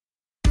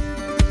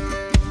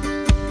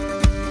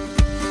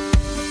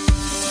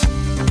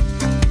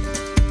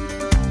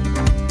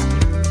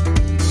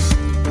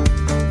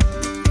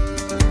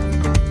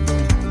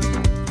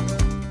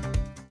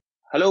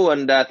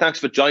and thanks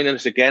for joining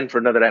us again for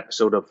another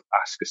episode of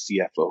Ask a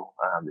CFO.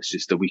 This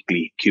is the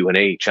weekly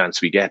Q&A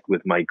chance we get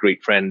with my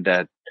great friend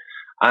and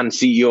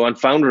CEO and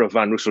founder of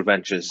Van Roosel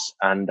Ventures.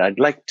 And I'd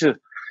like to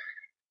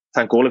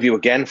thank all of you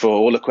again for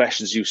all the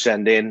questions you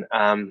send in,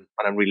 and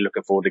I'm really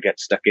looking forward to get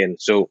stuck in.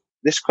 So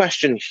this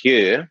question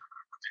here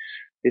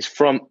is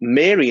from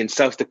Mary in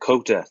South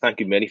Dakota. Thank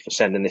you, Mary, for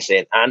sending this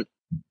in. And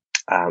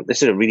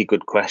this is a really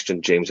good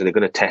question, James, and they're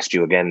going to test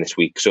you again this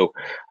week. So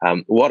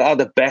what are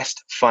the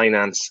best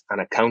finance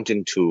and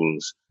accounting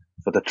tools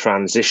for the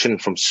transition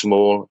from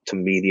small to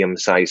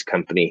medium-sized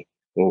company?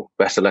 Oh,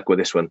 best of luck with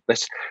this one.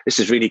 This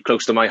is really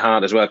close to my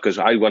heart as well, because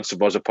I once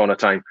was upon a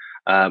time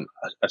a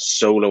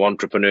solo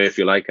entrepreneur, if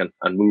you like, and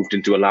moved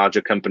into a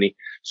larger company.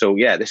 So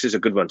yeah, this is a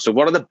good one. So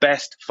what are the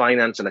best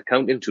finance and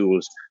accounting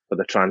tools for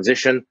the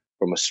transition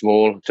from a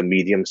small to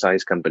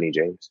medium-sized company,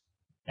 James?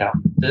 Yeah,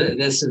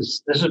 this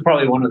is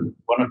probably one of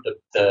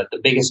the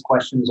biggest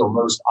questions or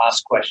most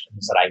asked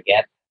questions that I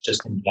get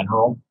just in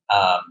general,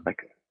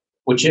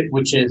 which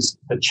is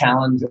the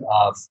challenge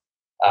of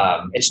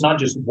it's not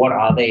just what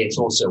are they, it's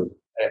also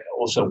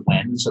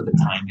when, so the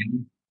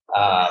timing,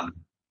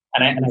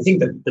 and I think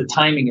that the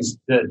timing is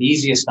the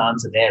easiest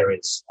answer there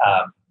is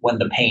when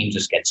the pain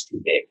just gets too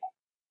big,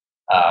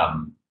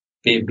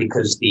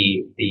 because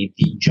the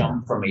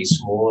jump from a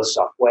smaller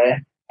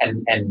software.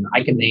 And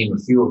I can name a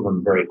few of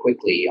them very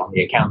quickly. On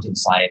the accounting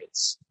side,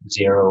 it's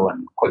Xero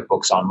and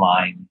QuickBooks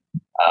Online.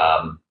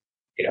 On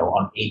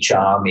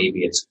HR,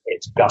 maybe it's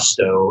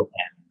Gusto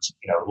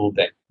and a little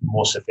bit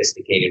more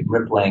sophisticated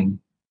Rippling.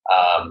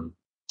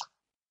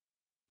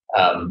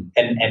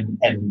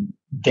 And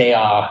they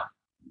are,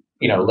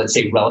 let's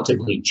say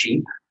relatively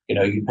cheap.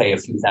 You pay a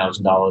few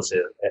 $1,000s a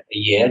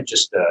year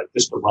just to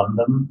run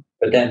them.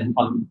 But then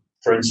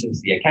for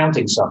instance, the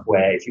accounting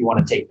software, if you want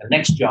to take the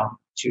next jump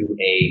to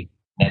a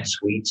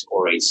NetSuite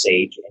or a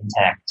Sage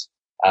Intacct,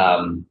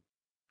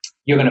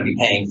 you're going to be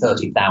paying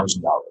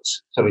 $30,000.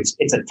 So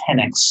it's a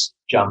 10x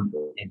jump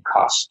in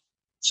cost.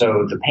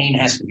 So the pain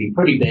has to be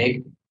pretty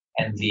big,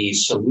 and the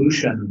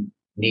solution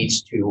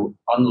needs to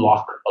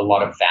unlock a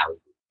lot of value.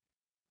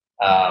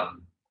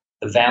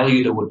 The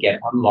value that would get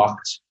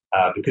unlocked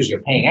because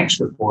you're paying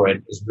extra for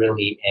it is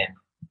really in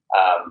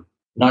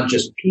not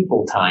just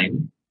people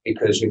time,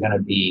 because you're going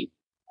to be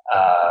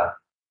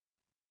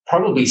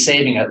probably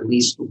saving at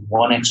least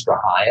one extra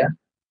hire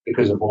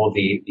because of all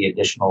the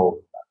additional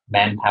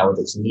manpower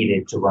that's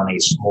needed to run a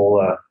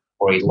smaller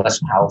or a less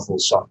powerful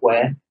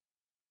software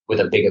with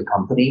a bigger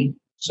company.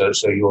 So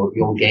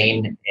you'll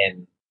gain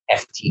in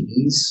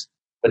FTEs,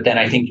 but then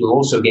I think you'll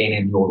also gain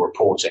in your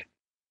reporting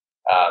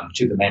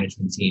to the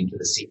management team, to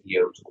the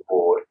CEO, to the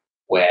board,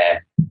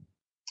 where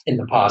in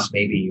the past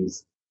maybe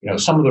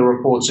some of the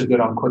reports are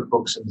good on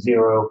QuickBooks and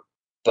Xero,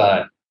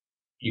 but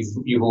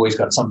you've always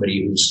got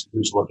somebody who's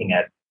looking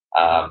at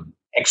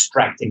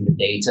extracting the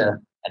data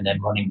and then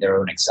running their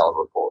own Excel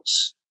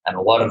reports. And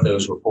a lot of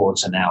those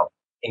reports are now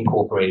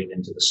incorporated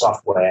into the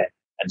software.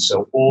 And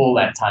so all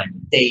that time,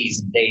 days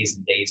and days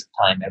and days of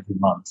time every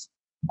month,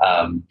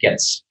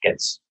 gets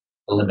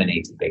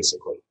eliminated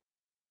basically.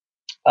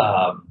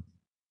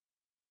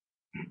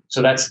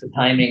 So that's the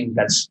timing.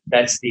 That's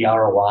the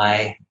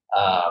ROI.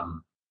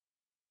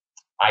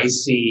 I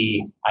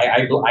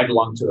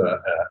belong to a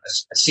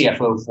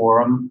CFO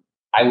forum.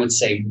 I would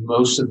say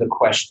most of the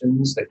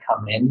questions that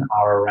come in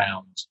are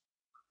around,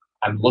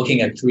 I'm looking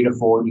at 3 to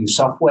 4 new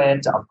software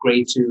to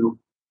upgrade to.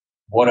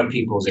 What are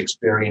people's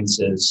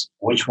experiences?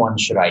 Which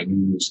ones should I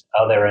use?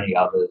 Are there any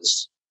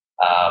others?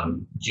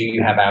 Do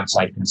you have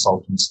outside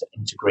consultants to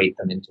integrate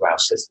them into our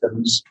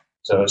systems?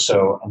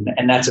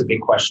 And that's a big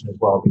question as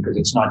well, because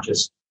it's not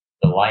just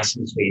the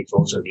license fee, it's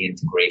also the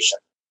integration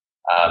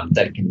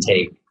that can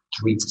take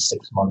 3 to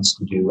 6 months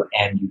to do,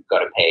 and you've got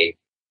to pay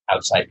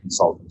outside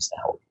consultants to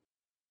help.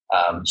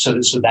 So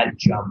that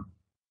jump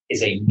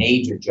is a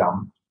major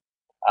jump,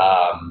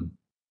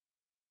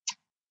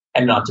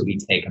 and not to be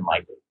taken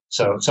lightly.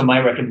 So my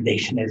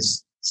recommendation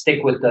is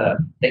stick with the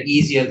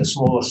easier, the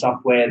smaller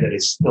software that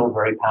is still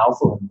very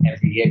powerful and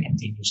every year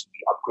continues to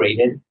be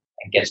upgraded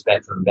and gets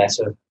better and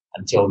better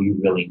until you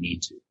really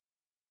need to.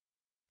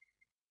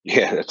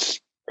 Yeah,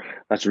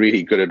 that's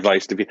really good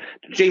advice to be.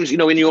 James,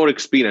 in your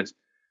experience,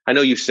 I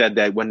know you said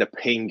that when the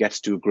pain gets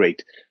too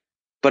great,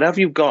 but have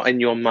you got in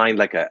your mind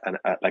like a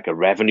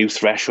revenue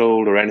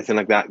threshold or anything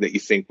like that you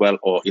think, well,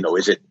 or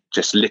is it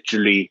just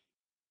literally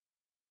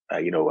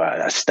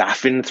a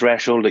staffing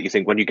threshold that you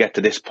think when you get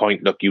to this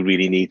point, look, you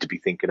really need to be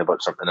thinking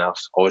about something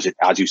else? Or is it,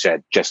 as you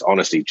said, just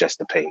honestly, just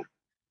the pain?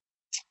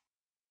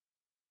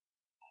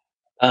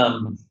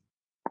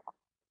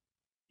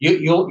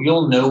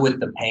 You'll know with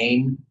the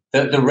pain,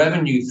 the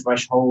revenue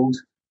threshold,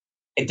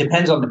 it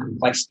depends on the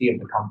complexity of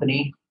the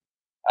company.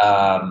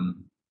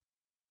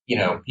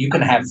 You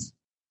can have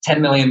 $10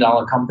 million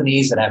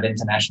companies that have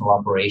international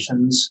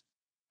operations,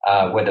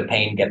 where the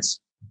pain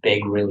gets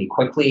big really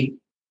quickly.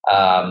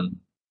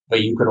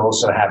 But you could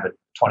also have a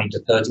 20 to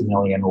 30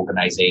 million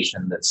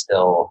organization that's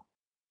still,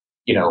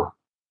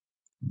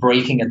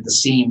 breaking at the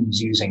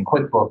seams using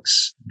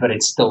QuickBooks, but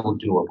it's still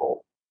doable.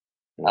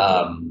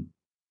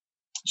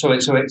 So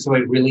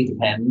it really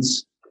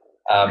depends.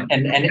 And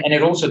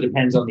it also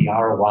depends on the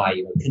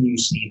ROI. Can you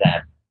see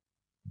that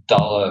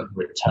dollar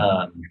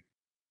return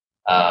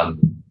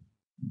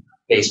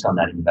based on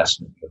that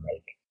investment you're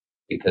making?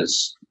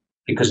 Because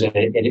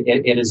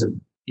it is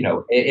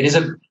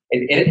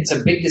it's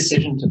a big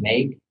decision to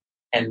make,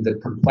 and the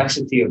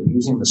complexity of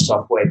using the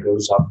software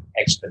goes up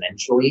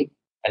exponentially.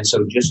 And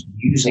so just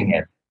using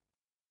it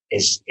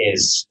is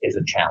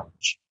a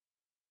challenge.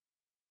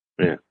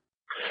 Yeah.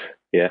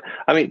 Yeah.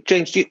 I mean,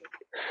 James, you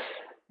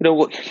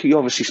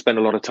obviously spend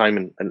a lot of time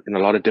in a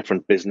lot of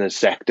different business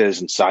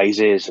sectors and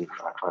sizes and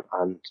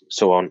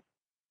so on.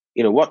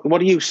 What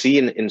do you see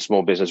in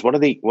small business? What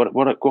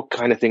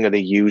kind of thing are they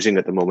using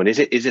at the moment? Is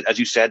it, as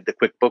you said, the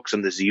QuickBooks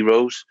and the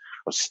Xeros,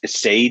 or is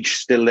Sage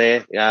still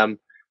there?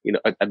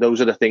 Those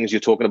are the things you're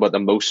talking about. The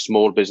most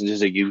small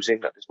businesses are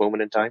using at this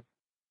moment in time.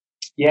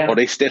 Yeah. Or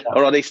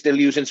are they still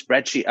using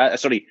spreadsheet?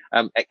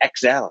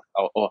 Excel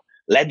or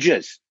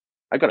ledgers?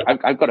 I've got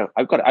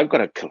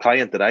a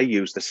client that I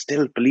use that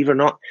still, believe it or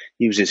not,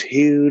 uses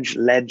huge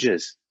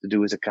ledgers to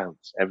do his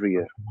accounts every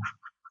year.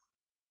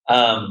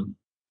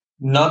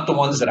 Not the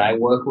ones that I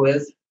work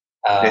with.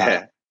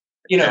 I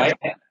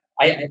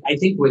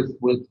think with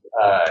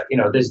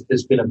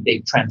there's been a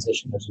big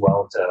transition as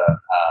well to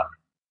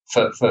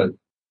for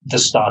the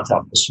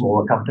startup, the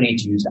smaller company,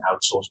 to use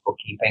outsourced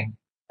bookkeeping.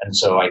 And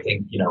so I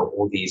think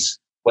all these,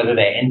 whether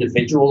they're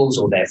individuals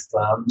or they're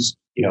firms,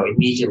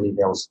 immediately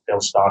they'll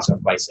start off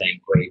by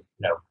saying, great,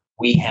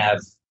 we have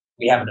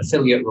an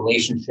affiliate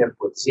relationship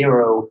with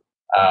Xero.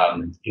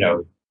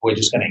 We're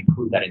just going to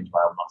include that into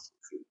our monthly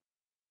fee.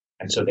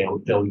 And so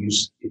they'll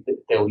use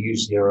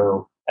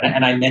Xero.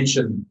 And I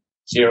mentioned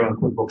Xero and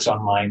QuickBooks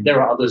Online.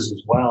 There are others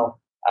as well.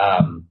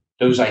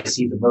 Those I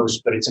see the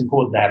most, but it's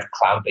important to have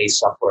cloud-based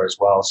software as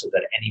well, so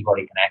that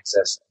anybody can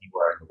access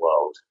anywhere in the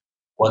world.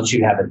 Once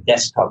you have a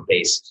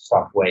desktop-based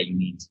software, you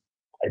need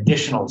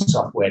additional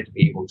software to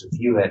be able to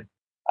view it,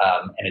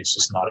 and it's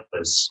just not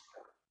as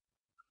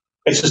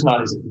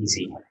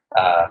easy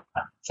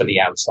for the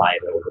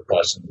outsider or the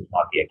person who's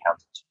not the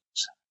accountant.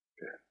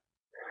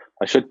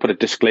 I should put a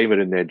disclaimer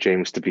in there,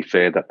 James, to be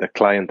fair, that the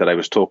client that I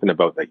was talking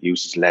about that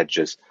uses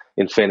ledgers,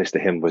 in fairness to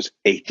him, was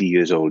 80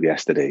 years old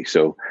yesterday.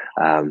 So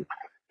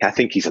I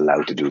think he's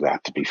allowed to do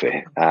that, to be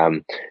fair.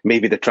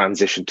 Maybe the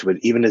transition to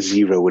even a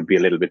Xero would be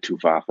a little bit too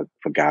far for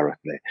Gareth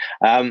there.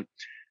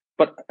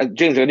 But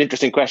James, an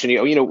interesting question,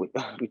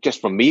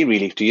 just from me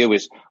really to you,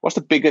 is what's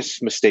the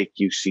biggest mistake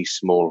you see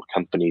small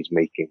companies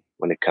making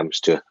when it comes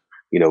to,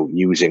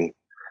 using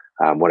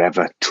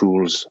whatever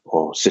tools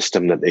or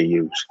system that they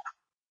use?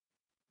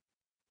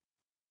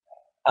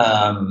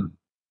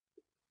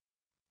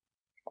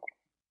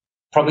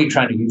 Probably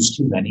trying to use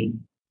too many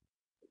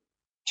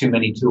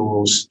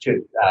tools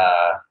because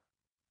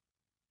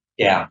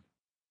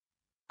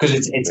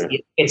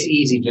it's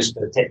easy just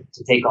to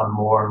take on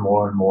more and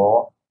more and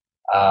more.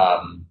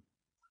 And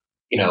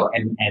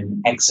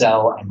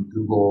Excel and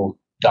Google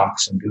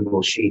Docs and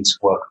Google Sheets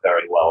work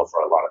very well for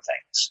a lot of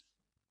things.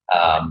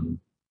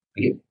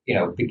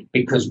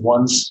 Because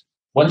once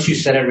you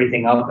set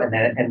everything up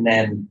and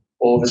then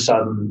all of a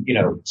sudden,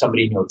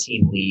 somebody in your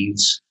team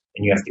leaves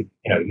and you have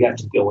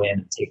to go in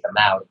and take them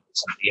out and put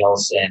somebody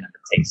else in, and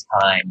it takes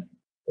time.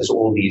 There's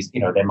all these,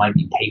 there might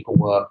be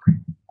paperwork.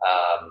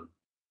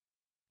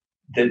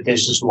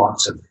 There's just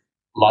lots of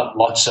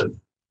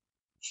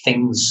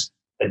things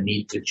that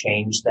need to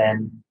change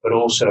then, but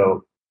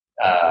also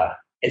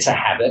it's a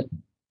habit.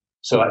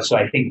 So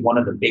I think one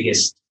of the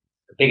biggest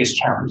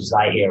challenges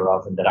I hear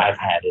of and that I've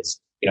had is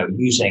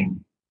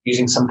using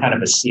some kind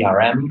of a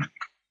CRM,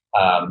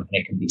 and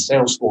it can be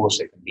Salesforce,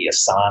 it can be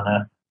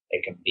Asana,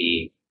 it can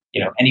be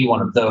any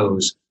one of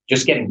those.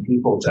 Just getting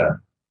people to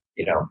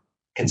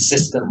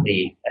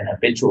consistently and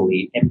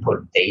habitually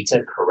input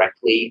data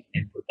correctly,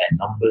 input their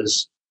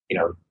numbers.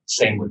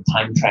 Same with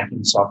time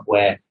tracking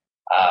software.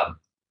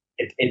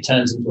 It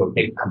turns into a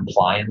big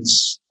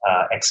compliance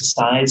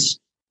exercise,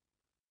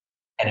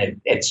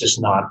 and it's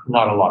just not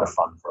a lot of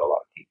fun for a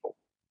lot of people.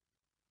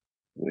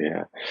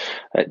 Yeah,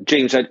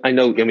 James, I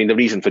know. I mean, the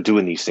reason for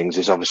doing these things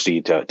is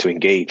obviously to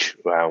engage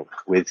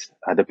with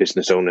other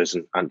business owners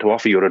and to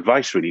offer your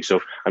advice, really.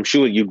 So I'm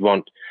sure you'd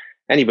want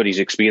anybody's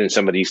experienced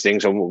some of these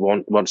things or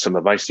want some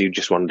advice. You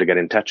just wanted to get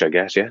in touch, I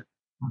guess. Yeah.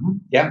 Mm-hmm.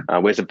 Yeah.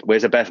 Where's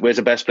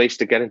the best place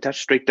to get in touch?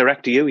 Straight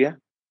direct to you. Yeah.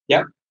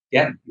 Yeah.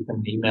 Yeah. You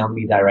can email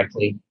me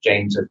directly,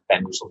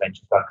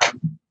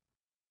 James@benrussellventures.com.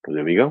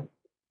 There we go.